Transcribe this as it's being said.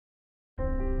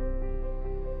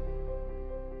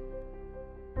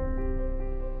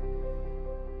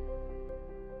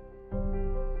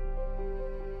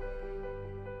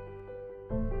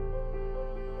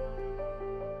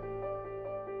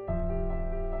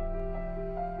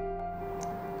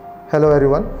Hello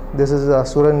everyone, this is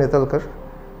Netalkar,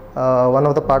 one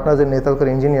of the partners in Netalkar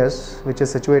Engineers, which is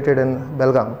situated in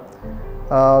Belgaum.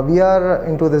 We are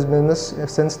into this business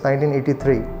since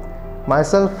 1983.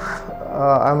 Myself,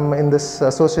 I'm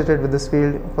associated with this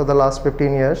field for the last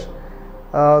 15 years.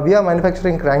 We are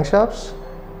manufacturing crankshafts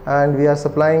and we are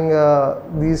supplying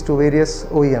these to various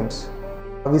OEMs.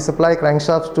 We supply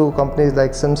crankshafts to companies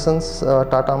like Simpsons,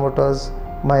 Tata Motors,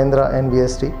 Mahindra and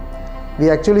VST. We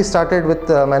actually started with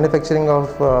manufacturing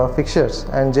of fixtures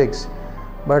and jigs,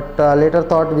 but later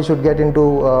thought we should get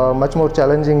into much more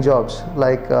challenging jobs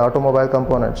like automobile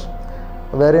components,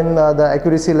 wherein the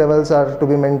accuracy levels are to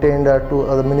be maintained to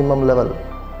the minimum level.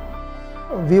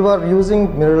 We were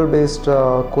using mineral-based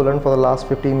coolant for the last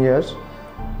 15 years,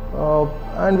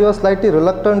 and we were slightly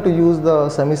reluctant to use the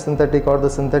semi-synthetic or the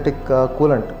synthetic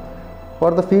coolant.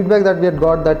 For the feedback that we had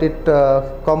got that it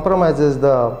compromises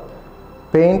the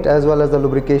paint as well as the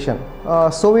lubrication.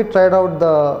 So we tried out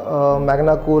the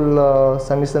MagnaCool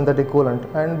semi-synthetic coolant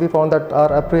and we found that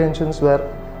our apprehensions were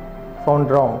found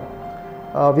wrong.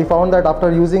 We found that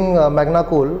after using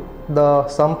MagnaCool, the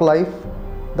sump life,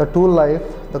 the tool life,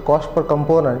 the cost per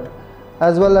component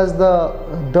as well as the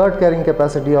dirt carrying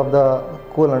capacity of the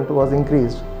coolant was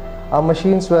increased. Our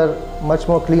machines were much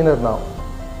more cleaner now.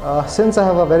 Since I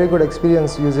have a very good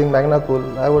experience using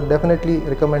MagnaCool, I would definitely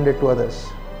recommend it to others.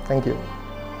 Thank you.